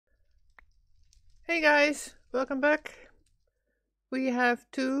Hey guys, welcome back. We have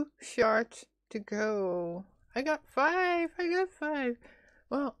 2 shards to go. I got 5.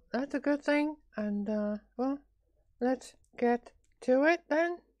 Well, that's a good thing. And well, let's get to it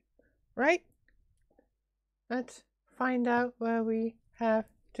then, right? Let's find out where we have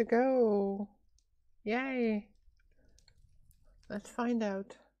to go. Yay! Let's find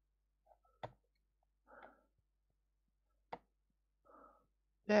out.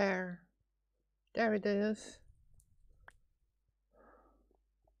 There it is.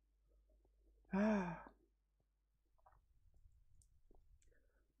 Ah.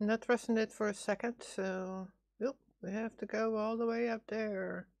 I'm not trusting it for a second, so nope, we have to go all the way up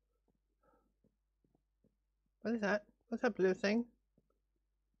there. What is that? What's that blue thing?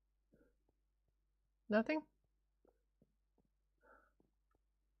 Nothing?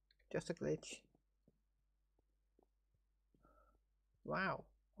 Just a glitch. Wow,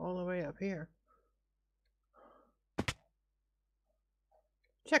 all the way up here.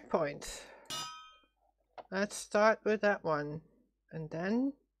 Checkpoint. Let's start with that one. And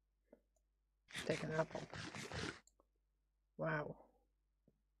then take an apple. Wow.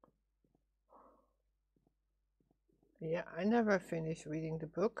 Yeah, I never finished reading the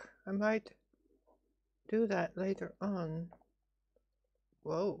book. I might do that later on.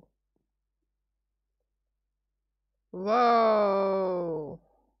 Whoa. Whoa!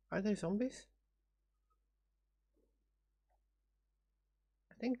 Are they zombies?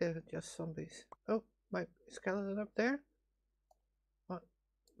 I think they're just zombies. Oh, my skeleton up there. What?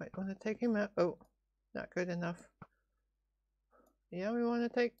 Might want to take him out. Oh, not good enough. Yeah, we want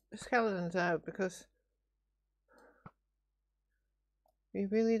to take the skeletons out because we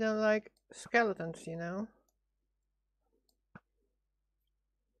really don't like skeletons, you know.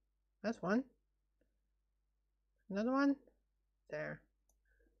 That's one. Another one. There.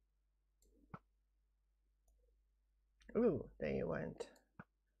 Ooh, there you went.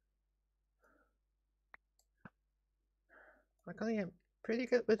 Luckily I'm pretty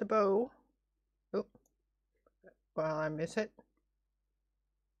good with the bow. Oh, well, I miss it.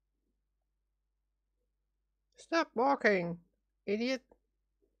 Stop walking, idiot.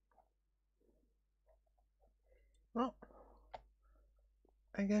 Well,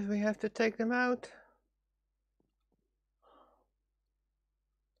 I guess we have to take them out.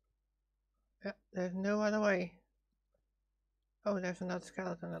 Yeah, there's no other way. Oh, there's another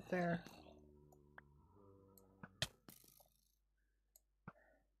skeleton up there.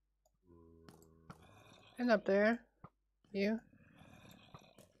 And up there. You.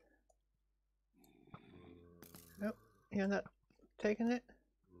 Nope, you're not taking it.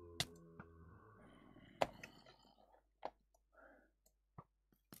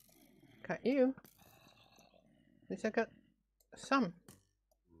 Got you. At least I got some.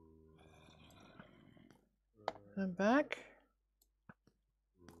 I'm back.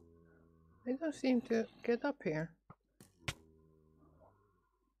 They don't seem to get up here.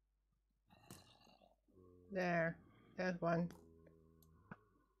 There's one.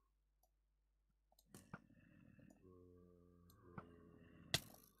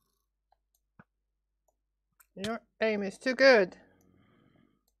 Your aim is too good.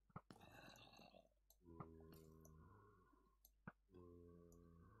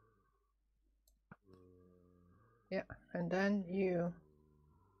 Yeah, and then you.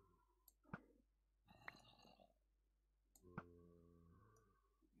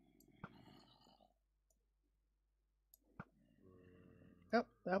 Oh,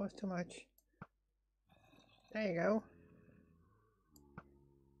 that was too much. There you go.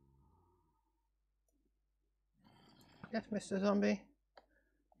 Yes, Mr. Zombie.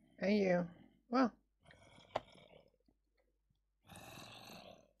 And you. Well.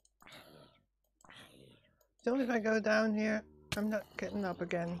 So if I go down here, I'm not getting up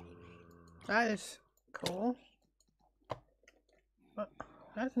again. That is cool. But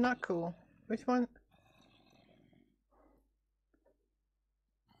that's not cool. Which one?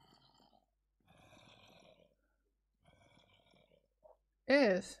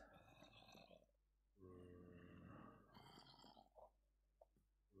 Is?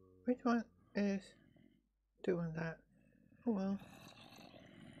 Which one is doing that? Oh well.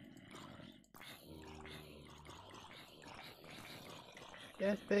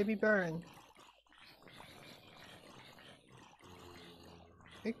 Yes, baby, burn.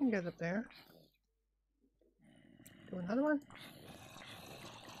 We can get up there. Do another one.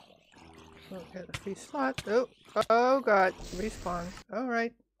 We'll get a free slot. Oh god, respawn.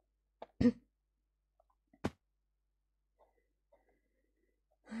 Alright.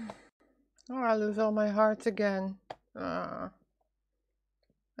 Oh, I lose all my hearts again.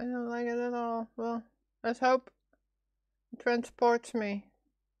 I don't like it at all. Well, let's hope it transports me.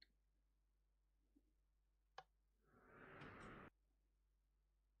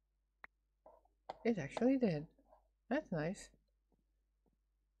 It actually did. That's nice.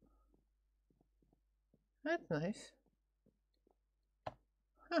 That's nice.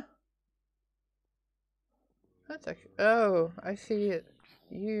 Huh. That's actually... Oh, I see it.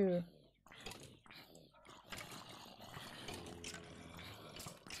 You.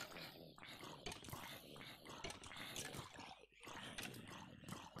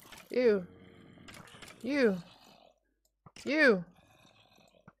 You. You. You.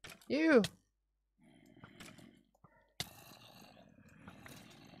 You.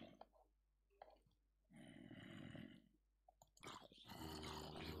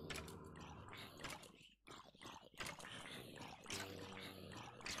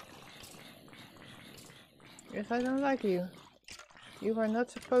 Yes, I don't like you. You are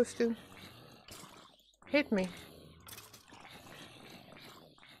not supposed to hit me.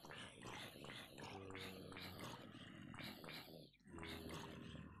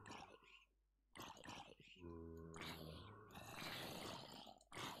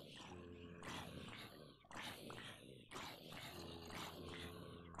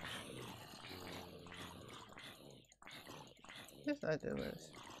 Yes, I do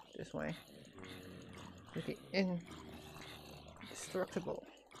this way. With the indestructible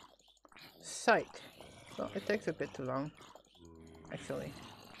sight. Well, it takes a bit too long. Actually.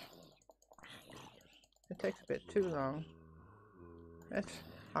 It takes a bit too long. Let's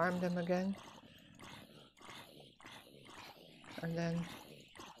harm them again. And then...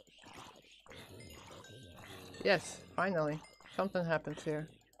 Yes, finally. Something happens here.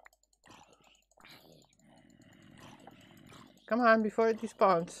 Come on, before it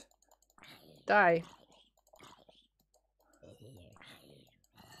despawns. Die.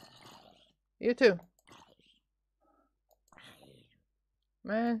 You too.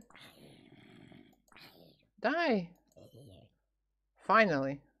 Man. Die.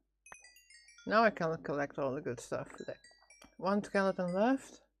 Finally. Now I can collect all the good stuff. One skeleton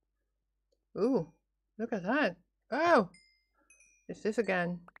left. Ooh, look at that. Oh! It's this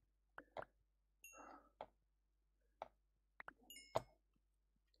again.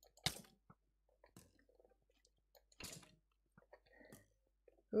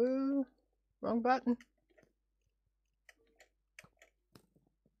 Ooh, wrong button.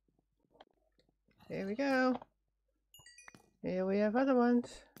 Here we go. Here we have other ones.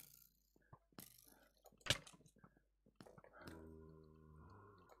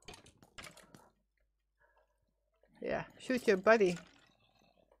 Yeah, shoot your buddy.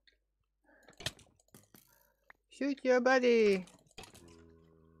 Shoot your buddy.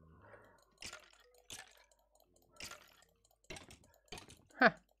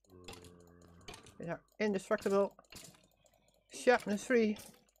 Huh. These are indestructible. Sharpness 3.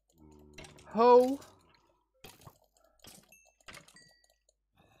 Ho.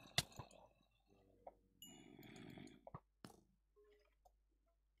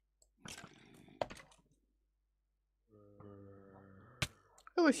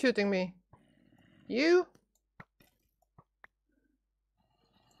 Who was shooting me? You?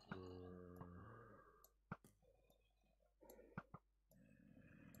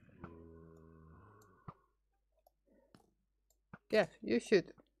 Yes, you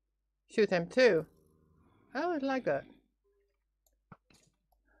should shoot him too. I would like that.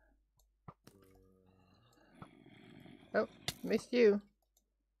 Oh, missed you.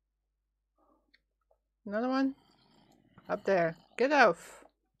 Another one? Up there. Get off.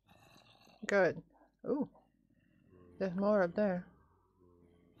 Good. Ooh. There's more up there.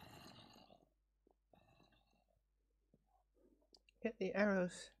 Get the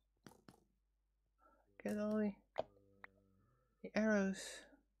arrows. Get all the arrows.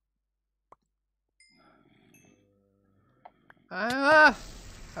 Ah!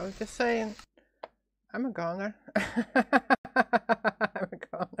 I was just saying, I'm a goner. I'm a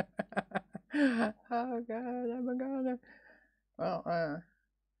goner. Oh god, I'm a goner. Well,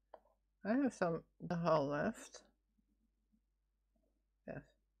 I have some the hull left. Yes.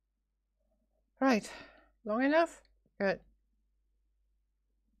 Right. Long enough? Good.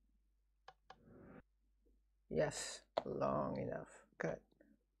 Yes, long enough. Good.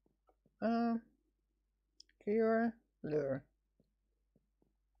 Cure, lure.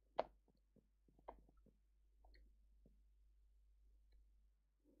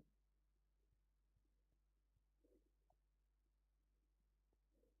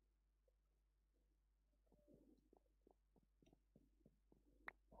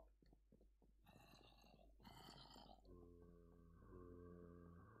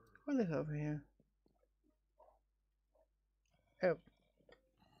 What is over here? Oh.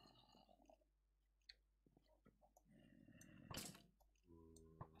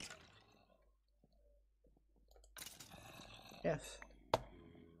 Yes.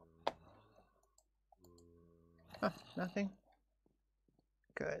 Huh, nothing.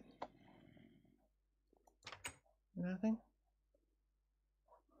 Good. Nothing.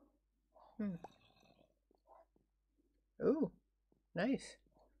 Ooh, nice.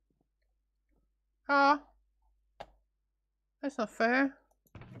 Ah, that's not fair.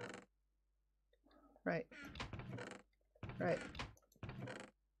 Right. Right.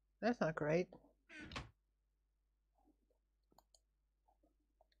 That's not great.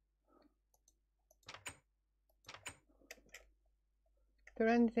 Is there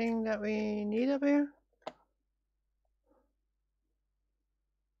anything that we need up here?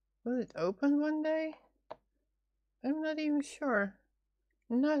 Will it open one day? I'm not even sure.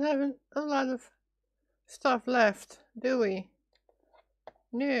 Not having a lot of stuff left, do we?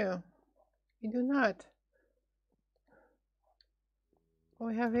 No, we do not. What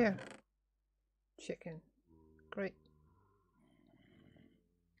do we have here? Chicken. Great.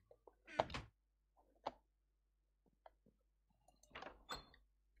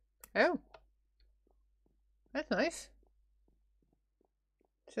 Oh, that's nice.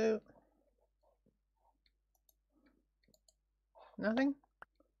 So, nothing?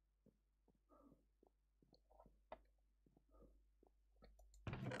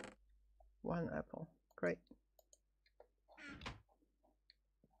 One apple. Great.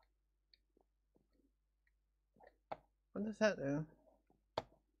 What does that do?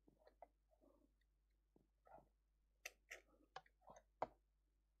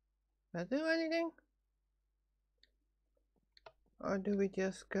 Does that do anything? Or do we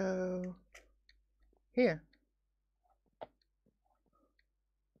just go here?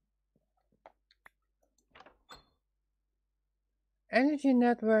 Energy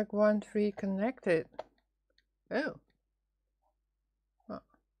network 1-3 connected. Oh. Well,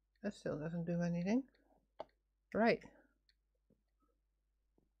 that still doesn't do anything. Right.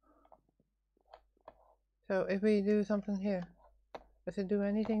 So if we do something here, does it do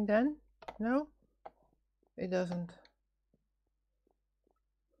anything then? No? It doesn't.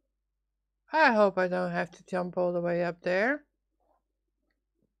 I hope I don't have to jump all the way up there.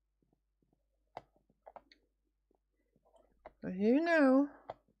 But you know.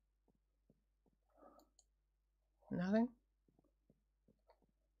 Nothing.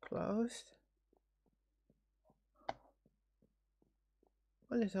 Closed.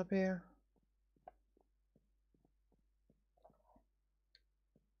 What is up here?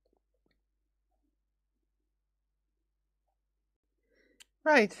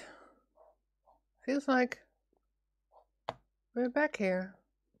 Right. Feels like we're back here.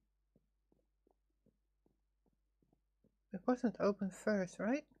 It wasn't open first,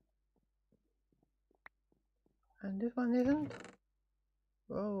 right? And this one isn't?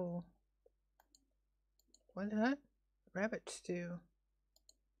 Whoa. What is that? Rabbit stew.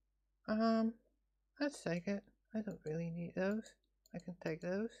 Let's take it. I don't really need those. I can take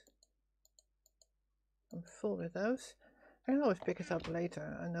those. I'm full with those. I can always pick it up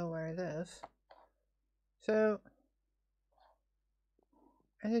later. I know where it is. So,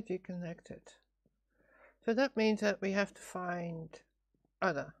 energy connected. So that means that we have to find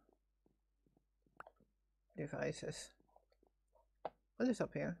other devices. What is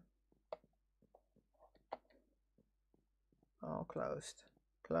up here? Oh, closed.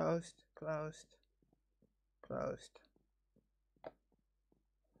 Closed, closed, closed.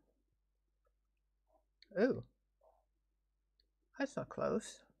 Ooh. That's not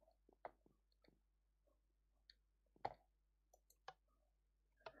closed.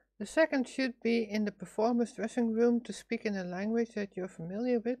 The second should be in the performer's dressing room to speak in a language that you're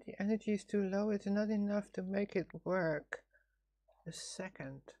familiar with. The energy is too low, it's not enough to make it work. The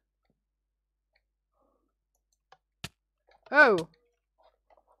second. Oh!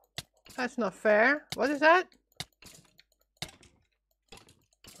 That's not fair. What is that?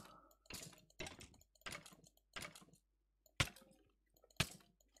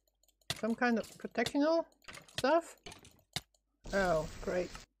 Some kind of protectional stuff? Oh,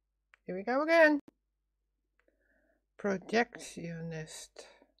 great. Here we go again. Projectionist.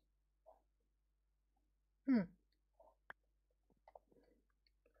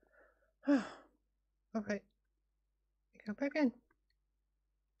 Okay. Go back in.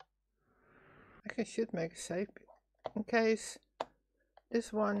 I should make a save in case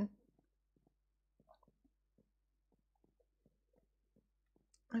this one.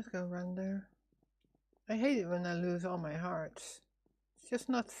 Let's go run there. I hate it when I lose all my hearts. It's just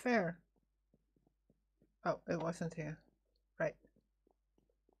not fair. Oh, it wasn't here. Right.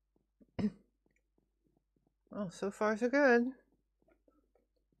 Well, so far so good.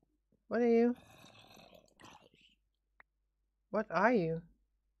 What are you? What are you?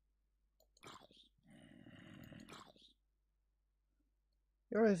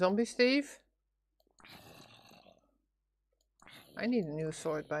 You're a zombie, Steve? I need a new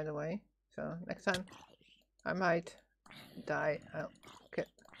sword, by the way. So next time I might die. I'll get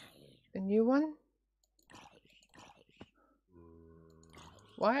a new one.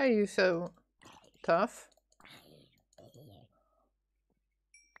 Why are you so tough?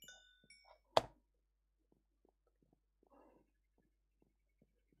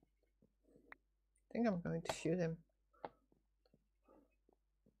 I think I'm going to shoot him.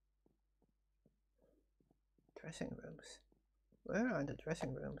 Dressing rooms. Where are the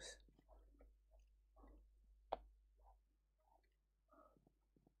dressing rooms?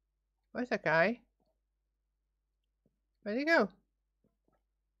 Where's that guy? Where'd he go?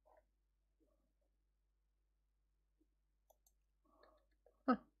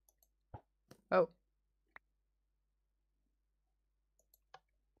 Huh. Oh.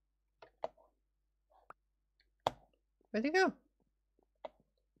 Where'd he go?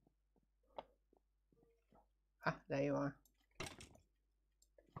 Ah, there you are.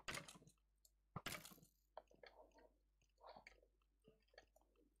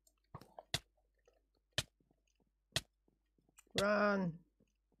 Run.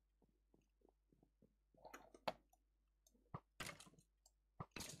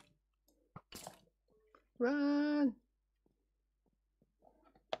 Run.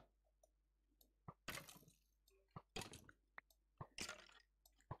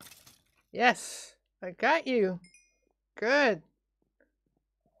 Yes, I got you. Good.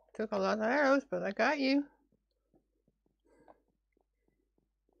 Took a lot of arrows, but I got you.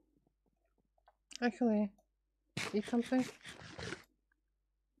 Actually, eat something.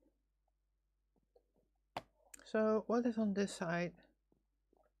 So, what is on this side?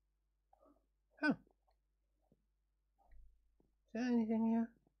 Oh. Is there anything here?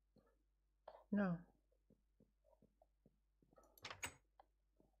 No.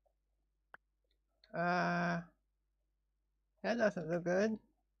 That doesn't look good. Is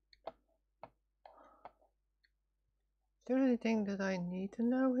there anything that I need to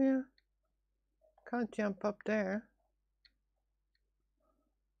know here? Can't jump up there.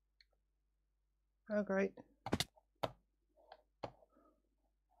 Oh, great.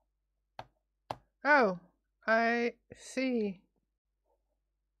 Oh, I see.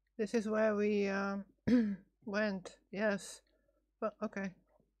 This is where we went. Yes. Well, okay.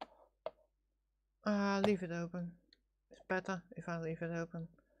 Leave it open. It's better if I leave it open.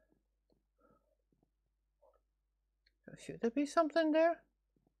 So should there be something there?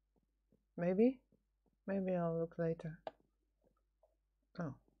 Maybe. Maybe I'll look later.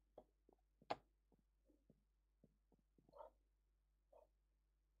 Oh.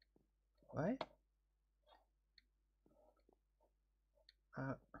 What?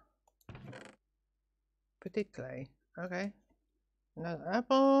 Petite clay. Okay. Another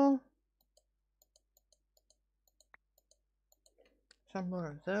apple. Some more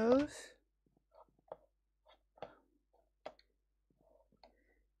of those.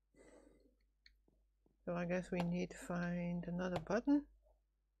 So I guess we need to find another button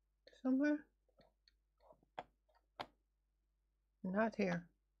somewhere. Not here.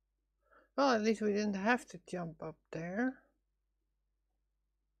 Well, at least we didn't have to jump up there.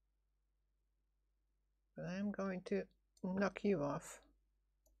 But I'm going to knock you off.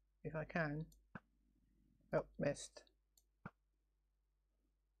 If I can. Oh, missed.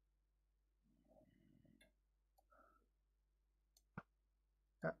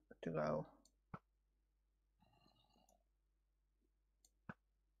 Ah, too low.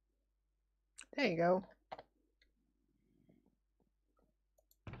 There you go.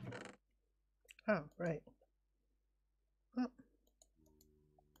 Oh, right. Oh.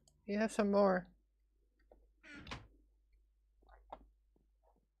 You have some more.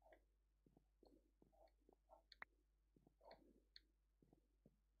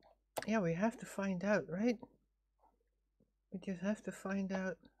 Yeah, we have to find out, right? We just have to find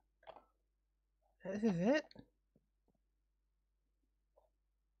out. This is it?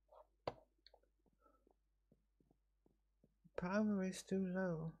 Power is too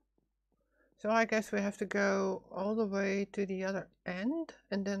low. So I guess we have to go all the way to the other end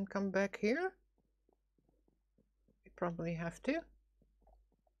and then come back here? We probably have to.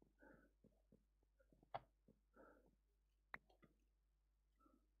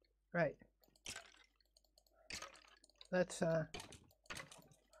 Right. Let's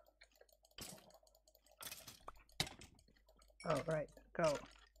Oh, right. Go.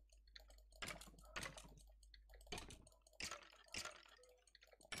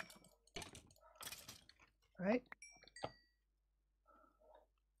 Right?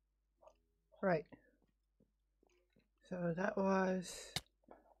 Right. So that was...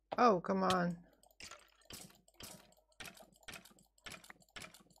 Oh, come on.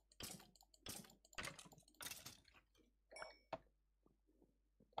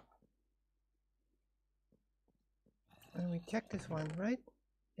 And we check this one, right?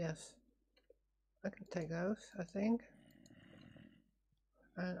 Yes. I can take those, I think.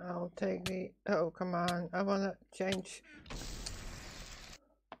 And I'll take the... Oh, come on. I want to change.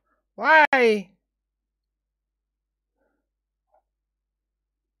 Why?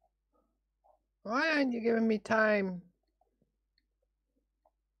 Why aren't you giving me time?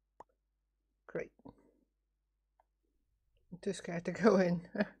 Great. I'm too scared to go in.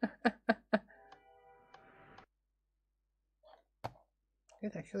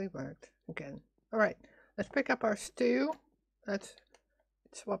 It actually worked again. Alright, let's pick up our stew. Let's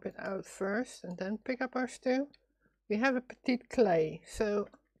swap it out first and then pick up our stew. We have a petite clay, so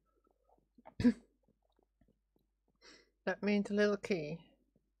that means a little key.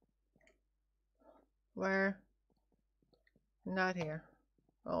 Where? Not here.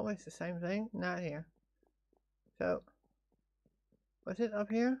 Always the same thing, not here. So, was it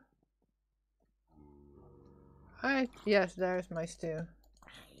up here? Yes, there's my stew.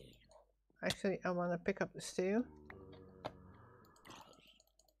 Actually, I want to pick up the stew.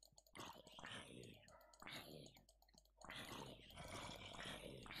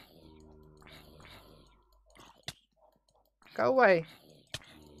 Go away.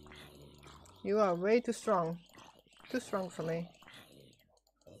 You are way too strong. Too strong for me.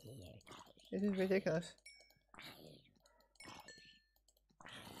 This is ridiculous.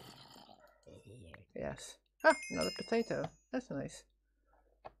 Yes. Ah, another potato. That's nice.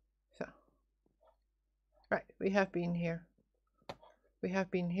 So. Right, we have been here. We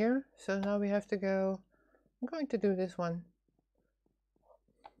have been here, so now we have to go. I'm going to do this one.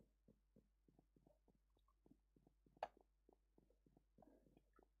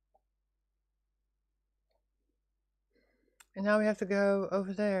 And now we have to go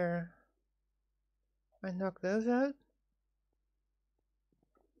over there and knock those out.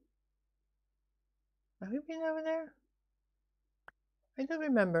 Have we been over there? I don't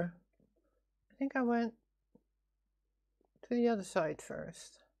remember. I think I went to the other side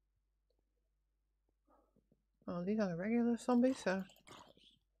first. Oh, these are the regular zombies, so...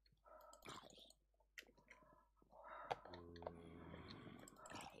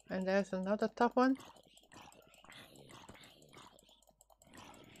 And there's another top one.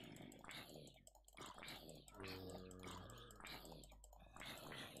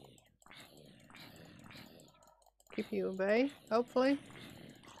 Keep you away, hopefully.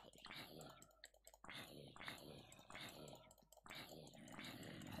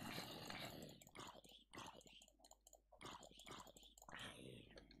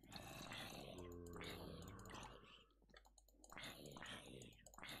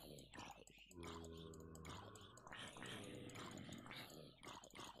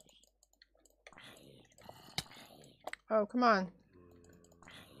 Oh, come on.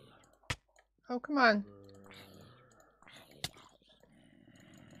 Oh, come on.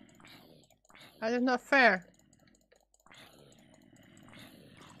 That is not fair.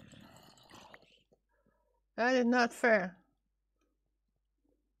 That is not fair.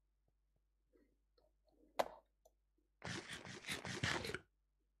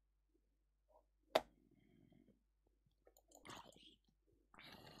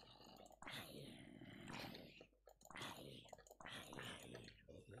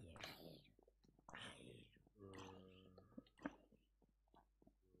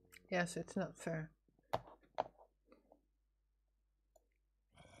 Yes, it's not fair.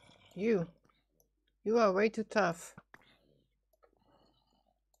 You are way too tough.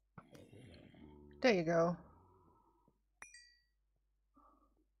 There you go.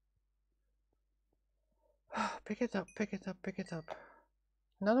 Pick it up, pick it up, pick it up.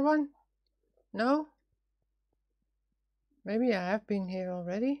 Another one? No? Maybe I have been here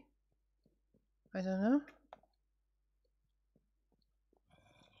already? I don't know.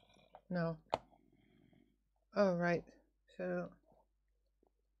 No. Oh, right. So,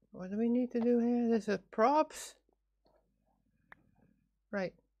 what do we need to do here? There's a props.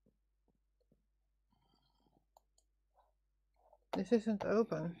 Right. This isn't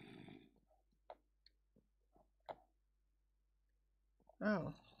open.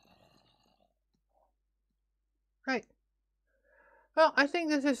 Oh. Right. Well, I think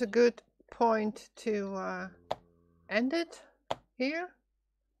this is a good point to end it. here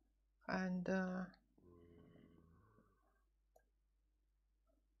and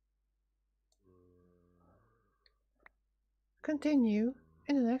continue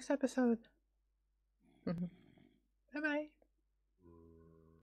in the next episode. Bye bye.